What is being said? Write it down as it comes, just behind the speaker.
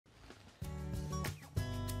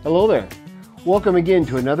Hello there. Welcome again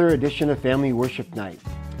to another edition of Family Worship Night.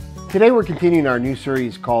 Today we're continuing our new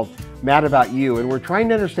series called Mad About You, and we're trying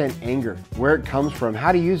to understand anger, where it comes from,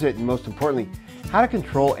 how to use it, and most importantly, how to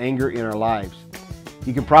control anger in our lives.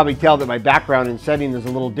 You can probably tell that my background and setting is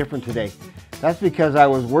a little different today. That's because I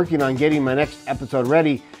was working on getting my next episode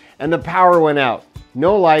ready and the power went out.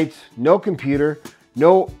 No lights, no computer,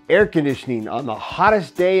 no air conditioning on the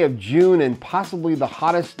hottest day of June and possibly the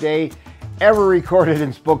hottest day ever recorded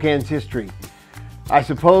in Spokane's history. I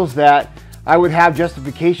suppose that I would have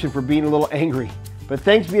justification for being a little angry, but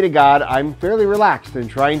thanks be to God, I'm fairly relaxed and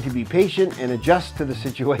trying to be patient and adjust to the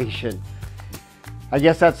situation. I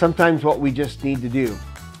guess that's sometimes what we just need to do.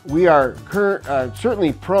 We are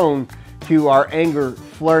certainly prone to our anger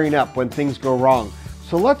flaring up when things go wrong.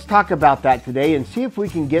 So let's talk about that today and see if we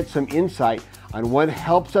can get some insight on what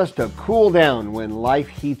helps us to cool down when life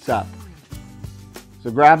heats up. So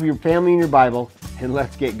grab your family and your Bible and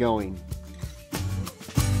let's get going.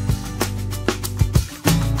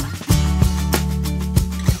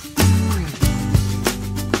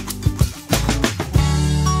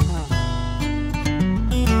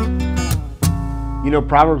 You know,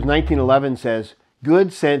 Proverbs 19:11 says,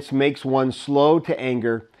 "Good sense makes one slow to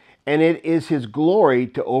anger, and it is his glory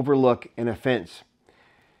to overlook an offense."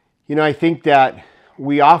 You know, I think that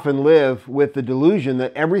we often live with the delusion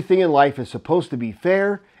that everything in life is supposed to be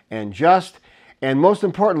fair and just, and most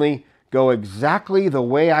importantly, go exactly the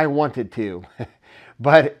way I want it to.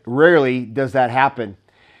 But rarely does that happen.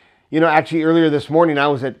 You know, actually earlier this morning, I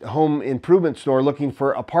was at a home improvement store looking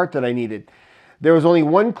for a part that I needed. There was only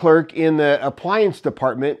one clerk in the appliance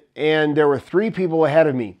department, and there were 3 people ahead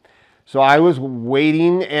of me. So I was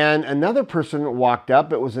waiting, and another person walked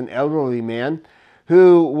up. It was an elderly man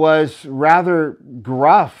who was rather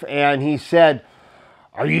gruff, and he said,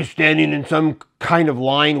 "Are you standing in some kind of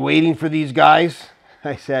line waiting for these guys?"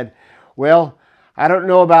 I said, "Well, I don't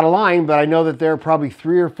know about a line, but I know that there are probably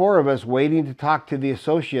 3 or 4 of us waiting to talk to the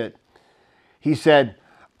associate." He said,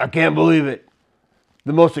 "I can't believe it.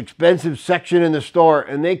 The most expensive section in the store,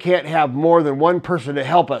 and they can't have more than one person to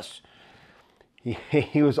help us."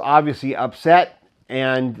 He was obviously upset,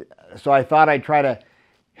 and so I thought I'd try to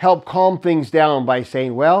help calm things down by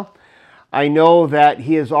saying, well, I know that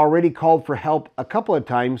he has already called for help a couple of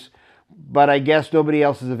times, but I guess nobody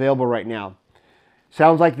else is available right now.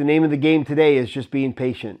 Sounds like the name of the game today is just being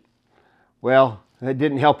patient. Well, that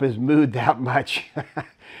didn't help his mood that much.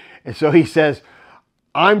 And so he says,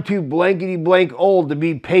 "I'm too blankety blank old to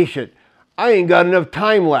be patient. I ain't got enough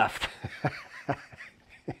time left."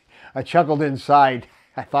 I chuckled inside.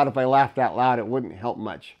 I thought if I laughed out loud, it wouldn't help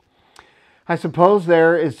much. I suppose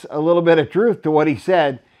there is a little bit of truth to what he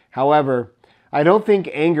said. However, I don't think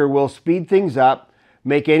anger will speed things up,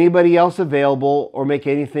 make anybody else available, or make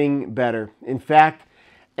anything better. In fact,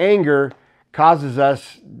 anger causes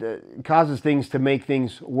things to make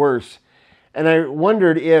things worse. And I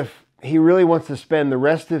wondered if he really wants to spend the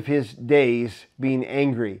rest of his days being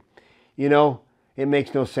angry. You know, it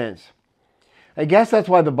makes no sense. I guess that's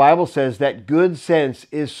why the Bible says that good sense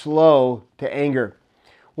is slow to anger.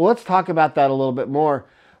 Well, let's talk about that a little bit more.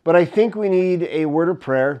 But I think we need a word of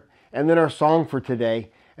prayer and then our song for today.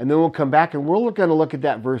 And then we'll come back and we're going to look at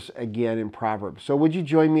that verse again in Proverbs. So would you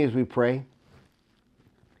join me as we pray?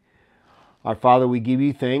 Our Father, we give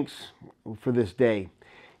you thanks for this day.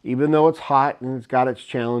 Even though it's hot and it's got its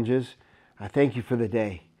challenges, I thank you for the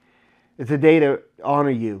day. It's a day to honor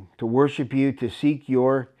you, to worship you, to seek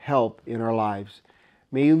your help in our lives.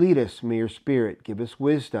 May you lead us. May your Spirit give us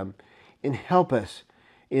wisdom and help us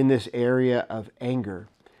in this area of anger,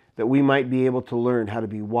 that we might be able to learn how to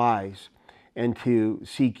be wise and to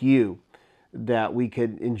seek you, that we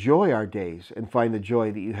could enjoy our days and find the joy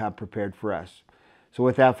that you have prepared for us. So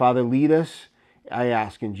with that, Father, lead us, I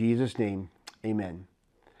ask in Jesus' name, amen.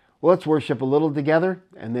 Well, let's worship a little together,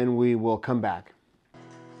 and then we will come back.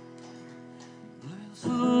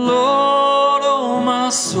 Lord, oh my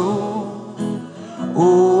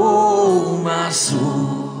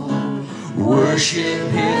soul, worship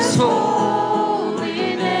His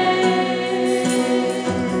holy name.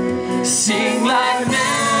 Sing like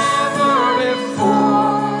never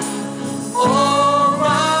before. Oh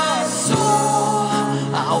my soul,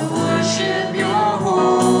 I'll worship Your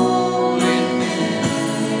holy name.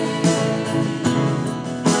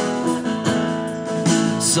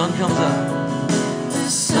 Sun comes up.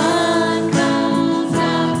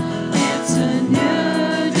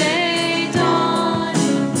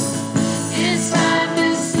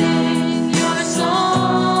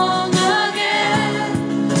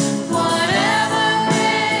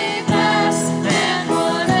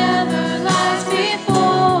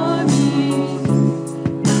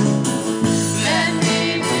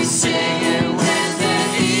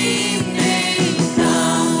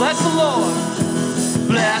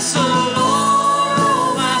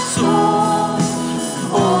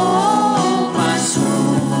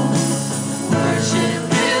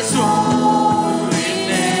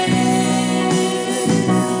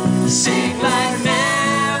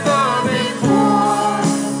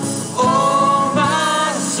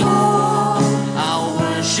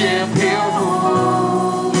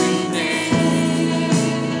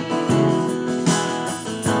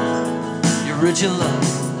 rich in love.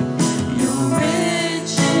 You're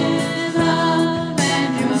rich in love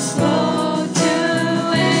and you're slow to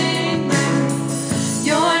anger.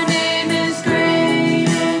 Your name is great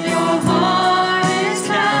and your heart is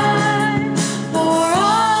kind. For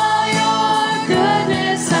all your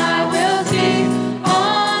goodness I will keep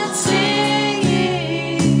on singing.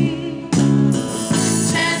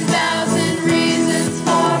 10,000 reasons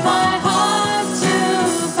for my heart to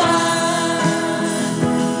find.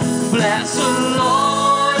 Bless the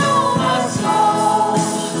Lord, oh my soul,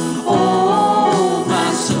 oh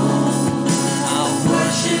my soul. I'll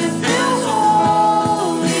worship His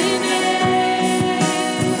holy name.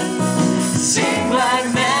 Sing like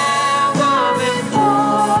never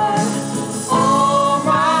before, oh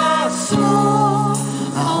my soul.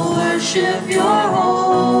 I'll worship Your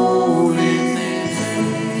holy name.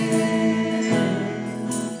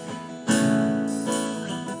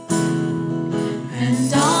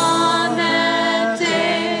 And on that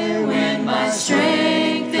day when my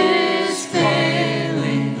strength is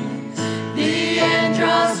failing, the end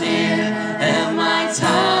draws near and my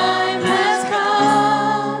time has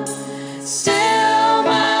come, still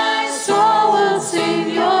my soul will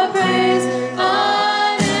sing Your praise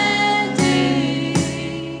unending.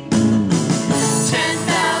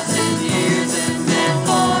 10,000 years and then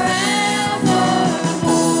forevermore.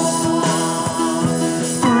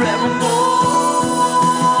 Forevermore.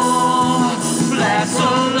 Bless the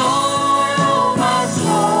Lord, oh my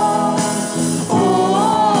soul,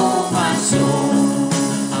 oh my soul.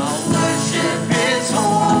 I'll worship His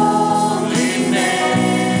holy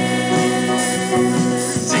name.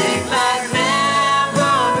 Sing like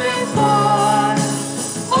never before,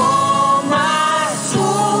 oh my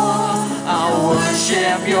soul. I'll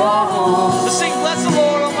worship Your holy. Sing, bless the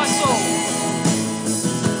Lord, oh my soul.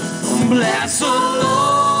 Bless the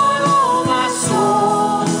Lord, oh my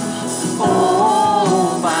soul,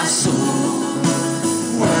 oh my soul.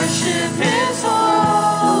 Worship His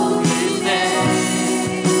holy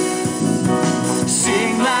name.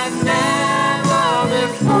 Sing like never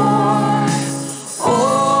before,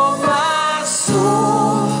 oh my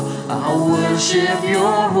soul. I'll worship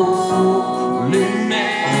Your holy name.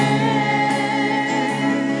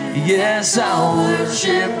 Yes, I'll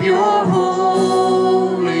worship Your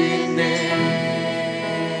holy name.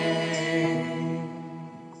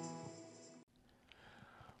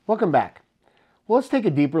 Welcome back. Well, let's take a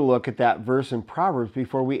deeper look at that verse in Proverbs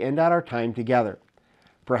before we end out our time together.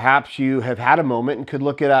 Perhaps you have had a moment and could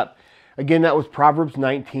look it up. Again, that was Proverbs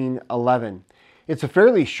 19:11. It's a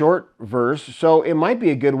fairly short verse, so it might be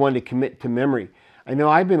a good one to commit to memory. I know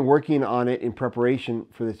I've been working on it in preparation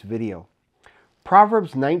for this video.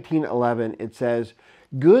 Proverbs 19:11, it says,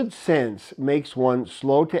 "Good sense makes one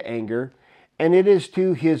slow to anger, and it is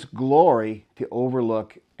to his glory to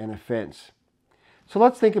overlook an offense." So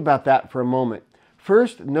let's think about that for a moment.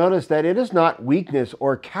 First, notice that it is not weakness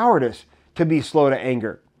or cowardice to be slow to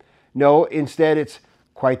anger. No, instead it's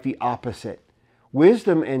quite the opposite.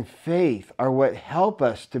 Wisdom and faith are what help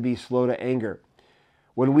us to be slow to anger.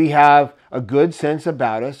 When we have a good sense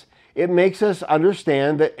about us, it makes us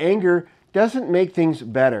understand that anger doesn't make things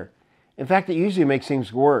better. In fact, it usually makes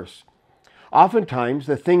things worse. Oftentimes,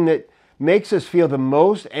 the thing that makes us feel the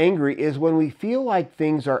most angry is when we feel like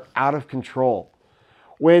things are out of control.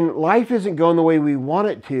 When life isn't going the way we want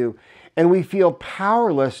it to, and we feel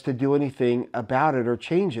powerless to do anything about it or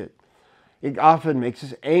change it. It often makes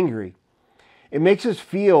us angry. It makes us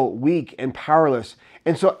feel weak and powerless.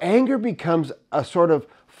 And so anger becomes a sort of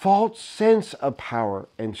false sense of power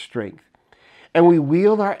and strength. And we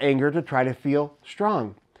wield our anger to try to feel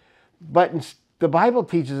strong. But the Bible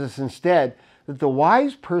teaches us instead that the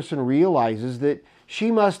wise person realizes that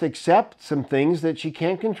she must accept some things that she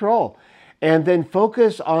can't control and then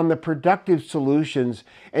focus on the productive solutions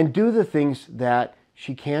and do the things that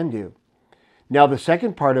she can do. Now, the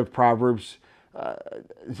second part of Proverbs,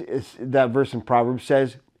 that verse in Proverbs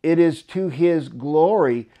says, "It is to his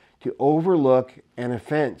glory to overlook an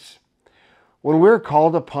offense." When we're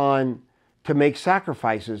called upon to make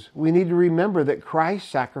sacrifices, we need to remember that Christ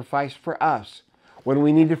sacrificed for us. When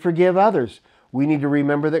we need to forgive others, we need to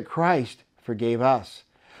remember that Christ forgave us.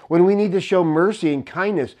 When we need to show mercy and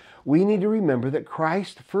kindness, we need to remember that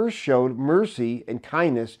Christ first showed mercy and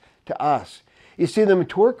kindness to us. You see, the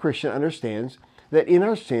mature Christian understands that in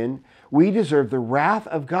our sin, we deserve the wrath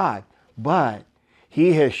of God, but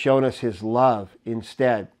He has shown us His love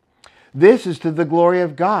instead. This is to the glory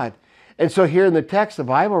of God. And so here in the text, the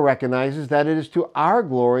Bible recognizes that it is to our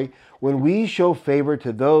glory when we show favor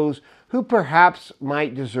to those who perhaps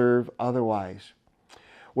might deserve otherwise.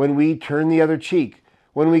 When we turn the other cheek,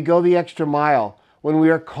 when we go the extra mile, when we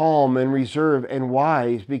are calm and reserved and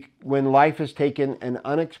wise, when life has taken an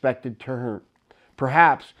unexpected turn.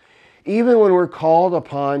 Perhaps even when we're called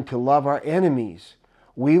upon to love our enemies,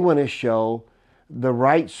 we want to show the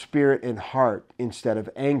right spirit and heart instead of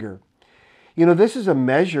anger. You know, this is a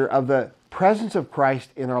measure of the presence of Christ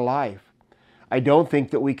in our life. I don't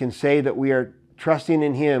think that we can say that we are trusting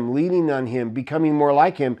in Him, leaning on Him, becoming more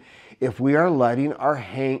like Him, if we are letting our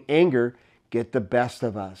anger get the best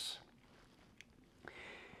of us.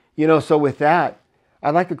 You know, so with that,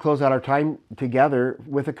 I'd like to close out our time together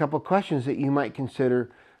with a couple questions that you might consider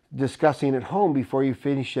discussing at home before you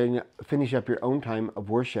finish up your own time of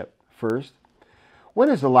worship. First, when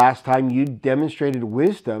is the last time you demonstrated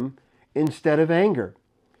wisdom instead of anger?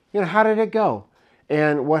 You know, how did it go?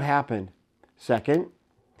 And what happened? Second,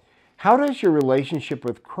 how does your relationship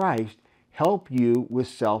with Christ help you with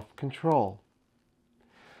self-control?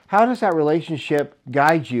 How does that relationship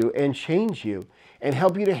guide you and change you and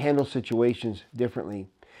help you to handle situations differently?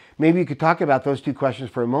 Maybe you could talk about those two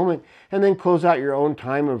questions for a moment and then close out your own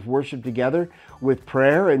time of worship together with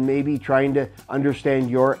prayer and maybe trying to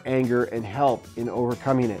understand your anger and help in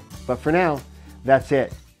overcoming it. But for now, that's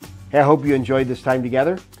it. Hey, I hope you enjoyed this time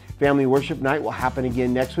together. Family Worship Night will happen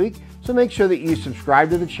again next week, so make sure that you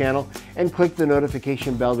subscribe to the channel and click the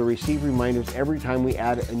notification bell to receive reminders every time we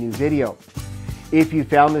add a new video. If you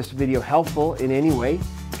found this video helpful in any way,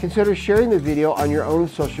 consider sharing the video on your own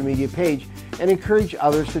social media page and encourage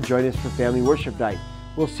others to join us for Family Worship Night.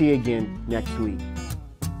 We'll see you again next week.